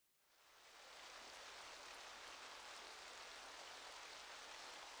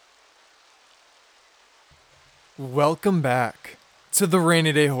Welcome back to the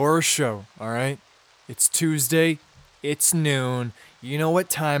Rainy Day Horror Show, alright? It's Tuesday, it's noon, you know what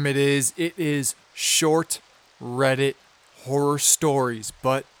time it is. It is short Reddit horror stories.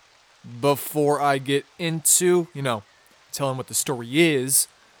 But before I get into, telling what the story is,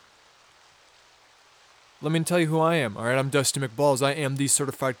 let me tell you who I am, alright? I'm Dusty McBalls. I am the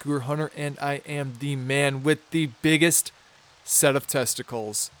certified cougar hunter, and I am the man with the biggest set of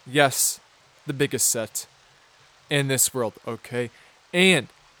testicles. Yes, the biggest set in this world, okay? And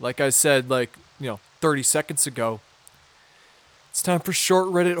like I said, 30 seconds ago, it's time for short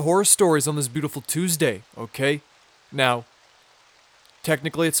Reddit horror stories on this beautiful Tuesday, okay? Now,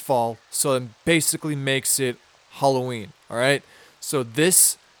 technically it's fall, so it basically makes it Halloween, alright? So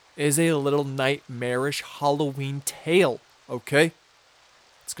this is a little nightmarish Halloween tale, okay?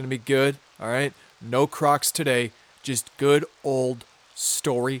 It's gonna be good, alright? No Crocs today, just good old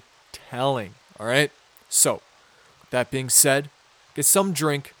storytelling, alright? So, that being said, get some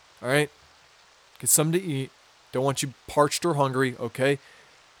drink, alright? Get something to eat. Don't want you parched or hungry, okay?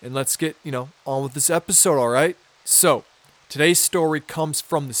 And let's get, on with this episode, alright? So, today's story comes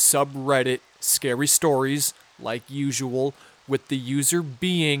from the subreddit Scary Stories, like usual, with the user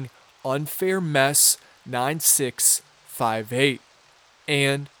being UnfairMess9658.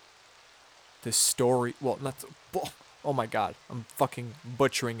 And the story, oh my god, I'm fucking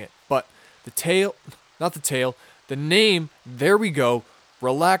butchering it. But the name, there we go.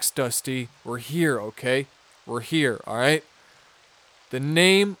 Relax, Dusty. We're here, okay? We're here, alright? The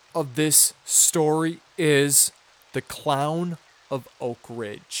name of this story is The Clown of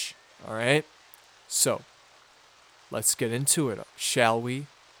Oakridge, alright? So, let's get into it, shall we?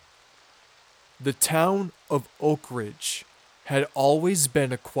 The town of Oakridge had always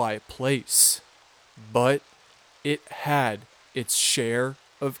been a quiet place, but it had its share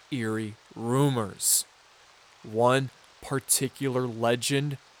of eerie rumors. One particular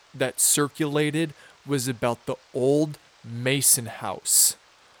legend that circulated was about the old Mason house,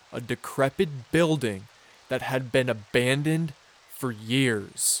 a decrepit building that had been abandoned for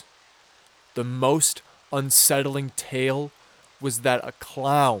years. The most unsettling tale was that a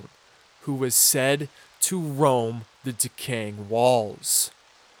clown who was said to roam the decaying walls.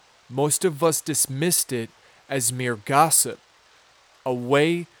 Most of us dismissed it as mere gossip, a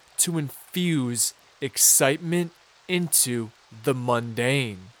way to infuse excitement into the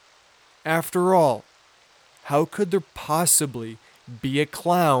mundane. After all, how could there possibly be a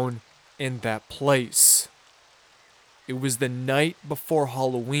clown in that place? It was the night before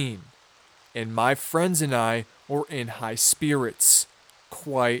Halloween, and my friends and I were in high spirits,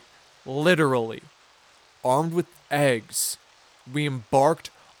 quite literally. Armed with eggs, we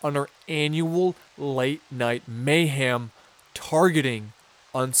embarked on our annual late night mayhem targeting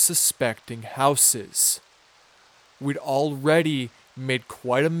unsuspecting houses. We'd already made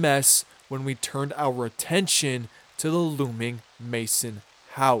quite a mess when we turned our attention to the looming Mason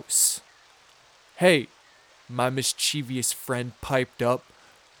house. "Hey," my mischievous friend piped up,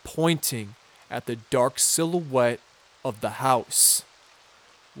 pointing at the dark silhouette of the house.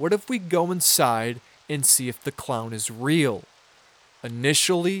 "What if we go inside and see if the clown is real?"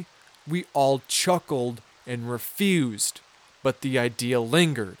 Initially, we all chuckled and refused, but the idea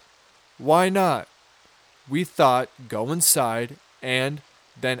lingered. Why not? We thought go inside and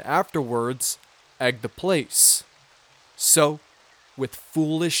then afterwards egg the place. So, with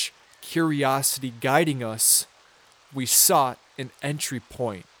foolish curiosity guiding us, we sought an entry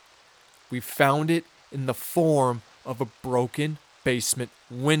point. We found it in the form of a broken basement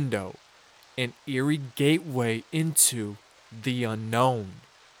window, an eerie gateway into the unknown.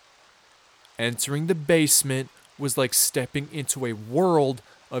 Entering the basement was like stepping into a world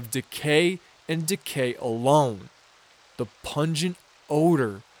of decay and decay alone. The pungent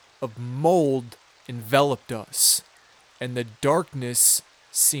odor of mold enveloped us, and the darkness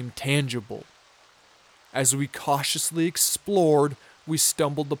seemed tangible. As we cautiously explored, we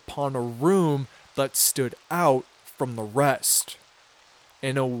stumbled upon a room that stood out from the rest.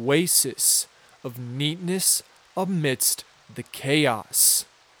 An oasis of neatness amidst the chaos.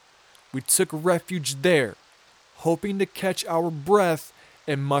 We took refuge there, hoping to catch our breath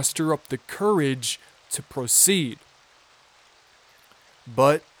and muster up the courage to proceed.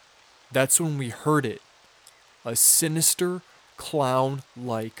 But that's when we heard it. A sinister,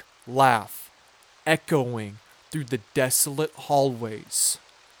 clown-like laugh echoing through the desolate hallways.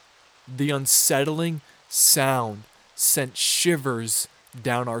 The unsettling sound sent shivers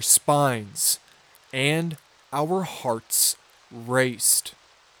down our spines, and our hearts raced.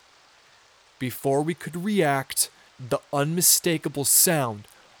 Before we could react, the unmistakable sound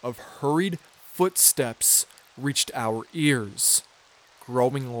of hurried footsteps reached our ears,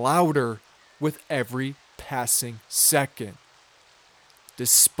 growing louder with every passing second.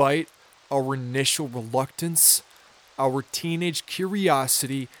 Despite our initial reluctance, our teenage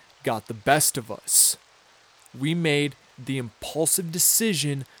curiosity got the best of us. We made the impulsive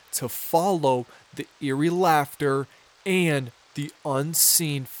decision to follow the eerie laughter and the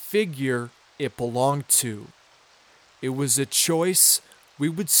unseen figure it belonged to. It was a choice we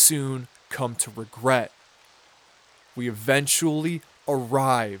would soon come to regret. We eventually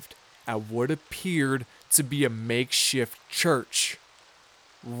arrived at what appeared to be a makeshift church.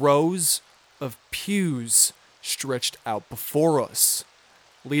 Rows of pews stretched out before us,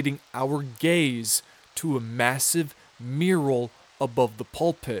 leading our gaze to a massive mural above the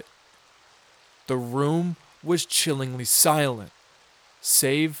pulpit. The room was chillingly silent,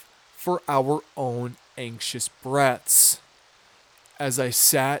 save for our own anxious breaths. As I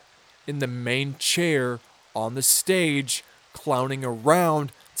sat in the main chair on the stage, clowning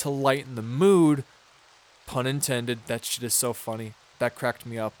around to lighten the mood, pun intended, that shit is so funny. That cracked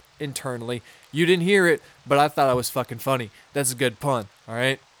me up internally. You didn't hear it, but I thought I was fucking funny. That's a good pun,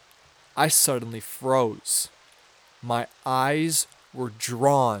 alright? I suddenly froze. My eyes were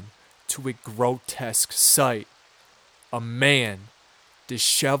drawn to a grotesque sight. A man,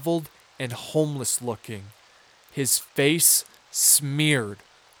 disheveled and homeless looking, his face smeared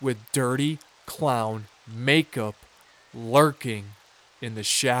with dirty clown makeup, lurking in the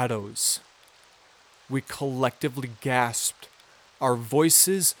shadows. We collectively gasped, our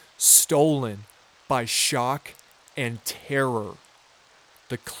voices stolen by shock and terror.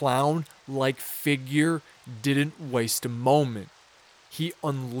 The clown-like figure didn't waste a moment. He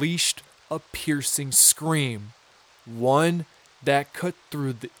unleashed a piercing scream, one that cut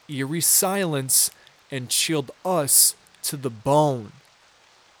through the eerie silence and chilled us to the bone.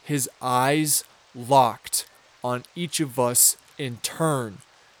 His eyes locked on each of us in turn,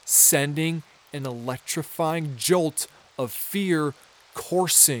 sending an electrifying jolt of fear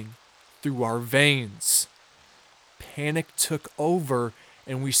coursing through our veins. Panic took over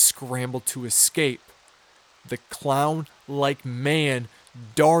and we scrambled to escape. The clown-like man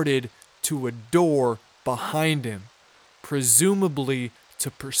darted to a door behind him, presumably to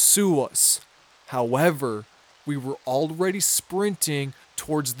pursue us. However, we were already sprinting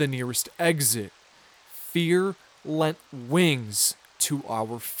towards the nearest exit. Fear lent wings to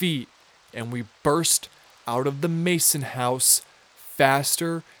our feet, and we burst out of the Mason house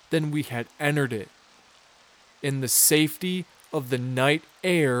faster than we had entered it. In the safety of the night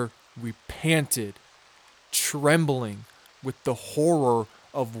air, we panted, trembling with the horror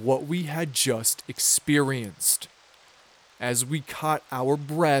of what we had just experienced. As we caught our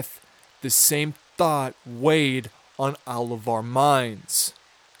breath, the same thought weighed on all of our minds.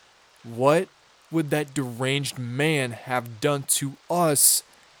 What would that deranged man have done to us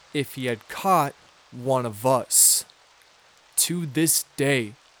if he had caught one of us? To this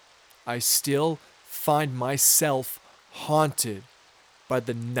day, I still find myself haunted by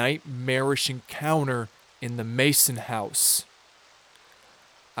the nightmarish encounter in the Mason house.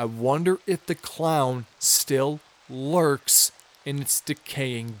 I wonder if the clown still lurks in its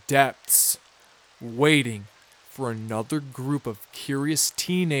decaying depths, waiting for another group of curious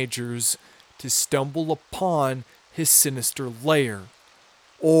teenagers to stumble upon his sinister lair,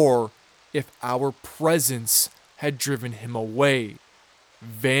 or if our presence had driven him away,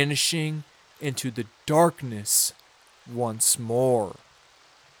 vanishing into the darkness once more.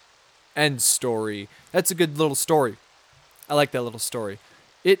 End story. That's a good little story. I like that little story.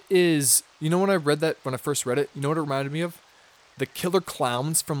 It is, when I read that, when I first read it, you know what it reminded me of? The Killer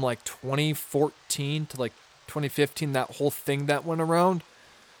Clowns from like 2014 to like 2015, that whole thing that went around.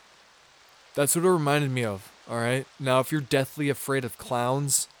 That's what it reminded me of, alright? Now, if you're deathly afraid of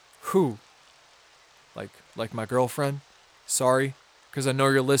clowns, like my girlfriend, sorry, because I know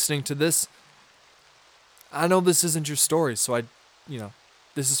you're listening to this. I know this isn't your story, so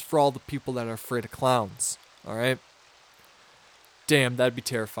this is for all the people that are afraid of clowns, alright? Damn, that'd be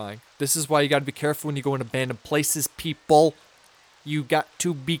terrifying. This is why you gotta be careful when you go in abandoned places, people. You got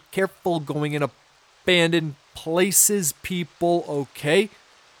to be careful going in abandoned places, people, okay?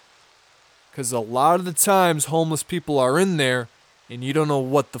 Because a lot of the times, homeless people are in there, and you don't know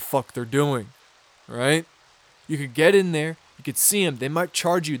what the fuck they're doing, right? You could get in there, you could see them, they might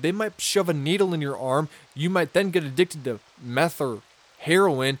charge you, they might shove a needle in your arm, you might then get addicted to meth or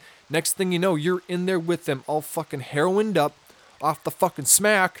heroin. Next thing you know, you're in there with them all fucking heroined up, off the fucking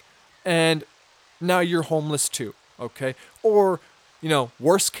smack, and now you're homeless too, okay? Or,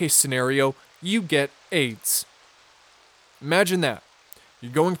 worst case scenario, you get AIDS. Imagine that.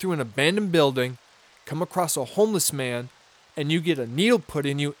 You're going through an abandoned building, come across a homeless man and you get a needle put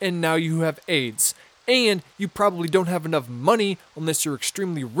in you and now you have AIDS. And you probably don't have enough money unless you're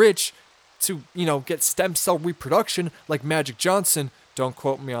extremely rich to, get stem cell reproduction like Magic Johnson. Don't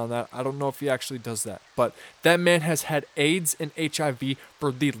quote me on that. I don't know if he actually does that. But that man has had AIDS and HIV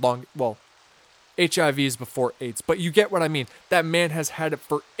for the HIV is before AIDS. But you get what I mean. That man has had it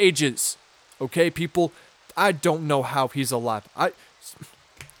for ages. Okay, people? I don't know how he's alive.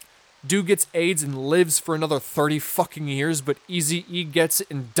 Dude gets AIDS and lives for another 30 fucking years, but Eazy-E gets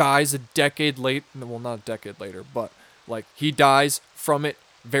it and dies a decade late. Well, not a decade later, but, he dies from it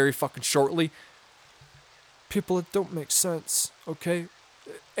very fucking shortly. People, it don't make sense, okay?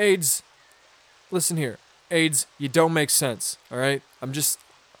 AIDS, listen here. AIDS, you don't make sense, alright? I'm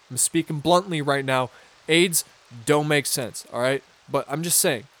speaking bluntly right now. AIDS don't make sense, alright? But I'm just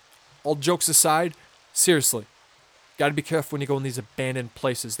saying, all jokes aside, seriously, gotta be careful when you go in these abandoned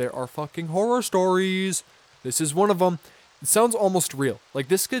places. There are fucking horror stories. This is one of them. It sounds almost real.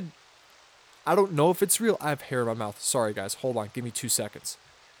 I don't know if it's real. I have hair in my mouth. Sorry, guys. Hold on. Give me 2 seconds.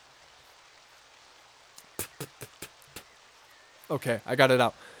 Okay, I got it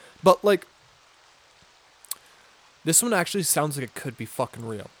out. But, this one actually sounds like it could be fucking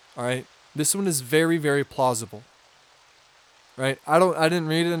real. Alright? This one is very, very plausible. Right? I didn't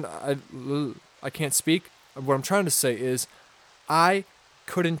read it and I can't speak. What I'm trying to say is, I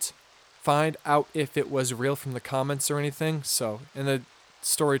couldn't find out if it was real from the comments or anything, and the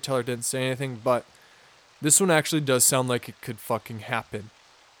storyteller didn't say anything, but this one actually does sound like it could fucking happen.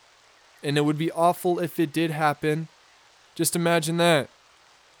 And it would be awful if it did happen. Just imagine that.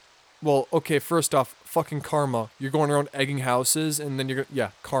 Well, okay, first off, fucking karma. You're going around egging houses, and then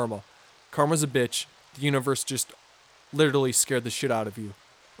karma. Karma's a bitch. The universe just literally scared the shit out of you.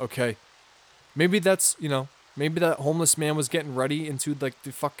 Okay? Maybe that's, maybe that homeless man was getting ready into, the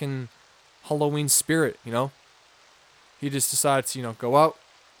fucking Halloween spirit, He just decided to, go out,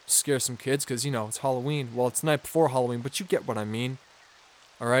 scare some kids, because, it's Halloween. Well, it's the night before Halloween, but you get what I mean.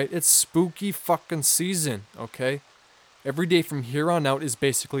 Alright? It's spooky fucking season, okay? Every day from here on out is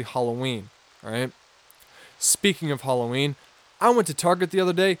basically Halloween, alright? Speaking of Halloween, I went to Target the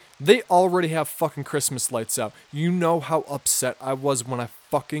other day. They already have fucking Christmas lights out. You know how upset I was when I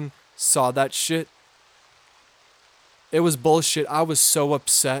fucking saw that shit? It was bullshit. I was so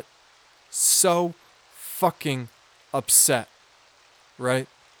upset. So fucking upset. Right?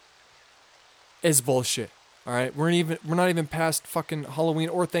 It's bullshit. Alright? We're not even past fucking Halloween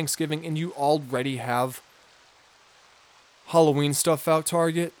or Thanksgiving and you already have Halloween stuff out,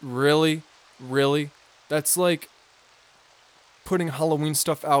 Target? Really? Really? That's like putting Halloween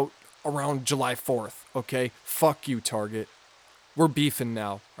stuff out around July 4th, okay? Fuck you, Target. We're beefing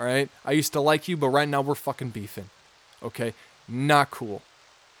now, alright? I used to like you, but right now we're fucking beefing. Okay? Not cool.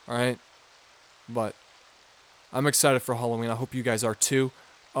 Alright? But I'm excited for Halloween. I hope you guys are too.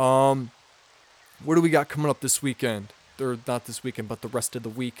 What do we got coming up this weekend? Or not this weekend, but the rest of the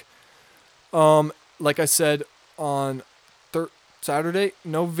week. Like I said, on Saturday,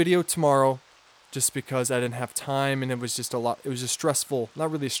 no video tomorrow. Just because I didn't have time and it was just a lot. It was just stressful. Not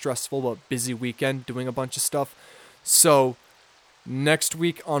really stressful, but busy weekend doing a bunch of stuff. So next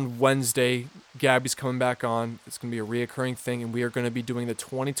week on Wednesday, Gabby's coming back on. It's going to be a reoccurring thing, and we are going to be doing the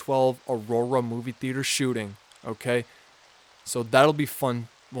 2012 Aurora movie theater shooting, okay? So that'll be fun.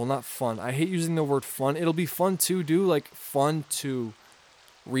 Well, not fun. I hate using the word fun. It'll be fun to do, fun to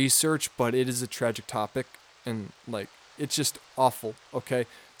research, but it is a tragic topic, and, it's just awful, okay?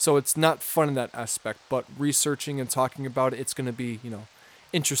 So it's not fun in that aspect, but researching and talking about it, it's going to be,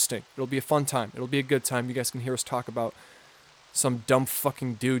 interesting. It'll be a fun time. It'll be a good time. You guys can hear us talk about some dumb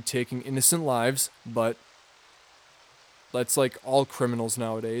fucking dude taking innocent lives, but that's all criminals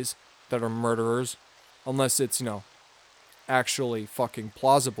nowadays that are murderers, unless it's, actually fucking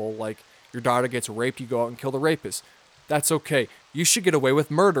plausible, your daughter gets raped, you go out and kill the rapist. That's okay. You should get away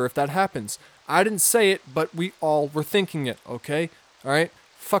with murder if that happens. I didn't say it, but we all were thinking it, okay? Alright?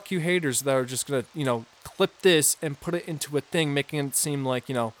 Fuck you haters that are just gonna, clip this and put it into a thing, making it seem like,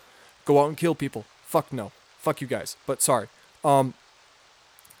 go out and kill people. Fuck no. Fuck you guys. But sorry. So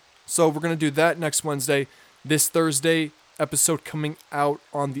we're gonna do that next Wednesday. This Thursday, episode coming out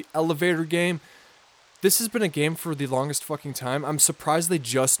on the elevator game. This has been a game for the longest fucking time. I'm surprised they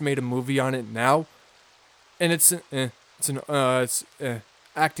just made a movie on it now. And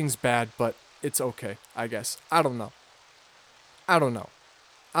acting's bad, but it's okay, I guess. I don't know.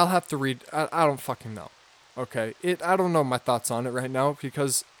 I'll have to read. I don't fucking know. Okay? I don't know my thoughts on it right now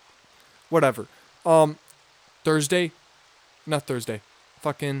because whatever. Thursday. Not Thursday.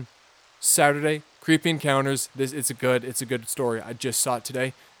 Fucking Saturday. Creepy Encounters. It's a good story. I just saw it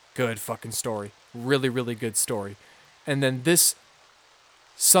today. Good fucking story. Really, really good story. And then this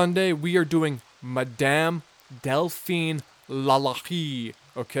Sunday, we are doing Madame Delphine Lalahi.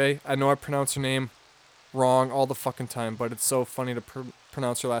 Okay? I know I pronounce her name wrong all the fucking time, but it's so funny to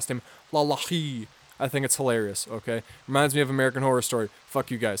pronounce her last name. Lalahi. I think it's hilarious, okay? Reminds me of American Horror Story.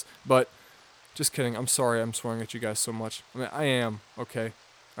 Fuck you guys. But, just kidding. I'm sorry I'm swearing at you guys so much. I mean, I am, okay?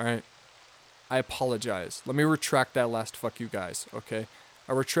 Alright? I apologize. Let me retract that last fuck you guys, okay?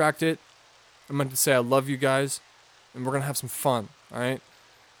 I retract it. I'm going to say I love you guys, and we're going to have some fun, alright?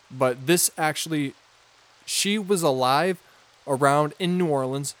 But this actually, she was alive around in New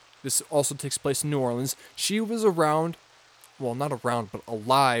Orleans. This also takes place in New Orleans. She was around, well, not around, but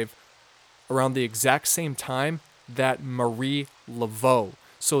alive around the exact same time that Marie Laveau.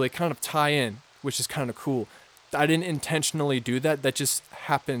 So they kind of tie in, which is kind of cool. I didn't intentionally do that. That just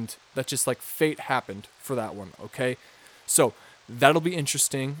happened. That just like fate happened for that one, okay? So that'll be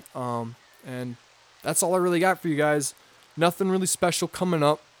interesting. And that's all I really got for you guys. Nothing really special coming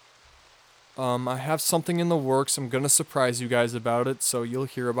up. I have something in the works. I'm going to surprise you guys about it, so you'll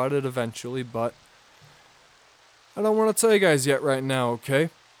hear about it eventually, but I don't want to tell you guys yet right now, okay?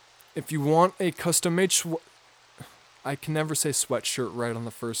 If you want a custom-made I can never say sweatshirt right on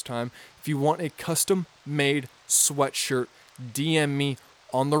the first time. If you want a custom-made sweatshirt, DM me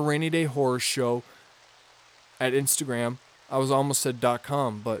on the Rainy Day Horror Show at Instagram. I was almost said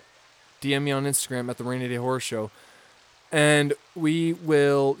 .com, but DM me on Instagram at the Rainy Day Horror Show. And we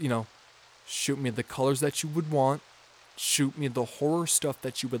will, shoot me the colors that you would want. Shoot me the horror stuff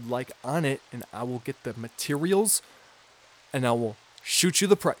that you would like on it, and I will get the materials, and I will shoot you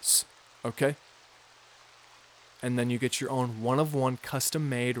the price, okay? And then you get your own one-of-one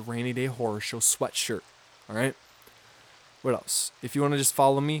custom-made Rainy Day Horror Show sweatshirt, all right? What else? If you want to just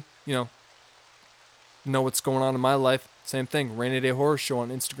follow me, know what's going on in my life, same thing, Rainy Day Horror Show on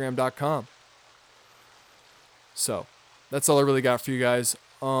Instagram.com. So, that's all I really got for you guys.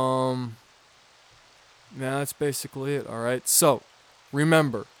 That's basically it, all right? So,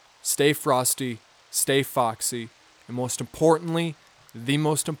 remember, stay frosty, stay foxy, and most importantly, the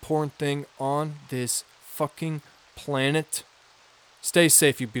most important thing on this fucking planet, stay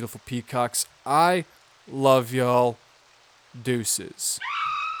safe, you beautiful peacocks. I love y'all. Deuces.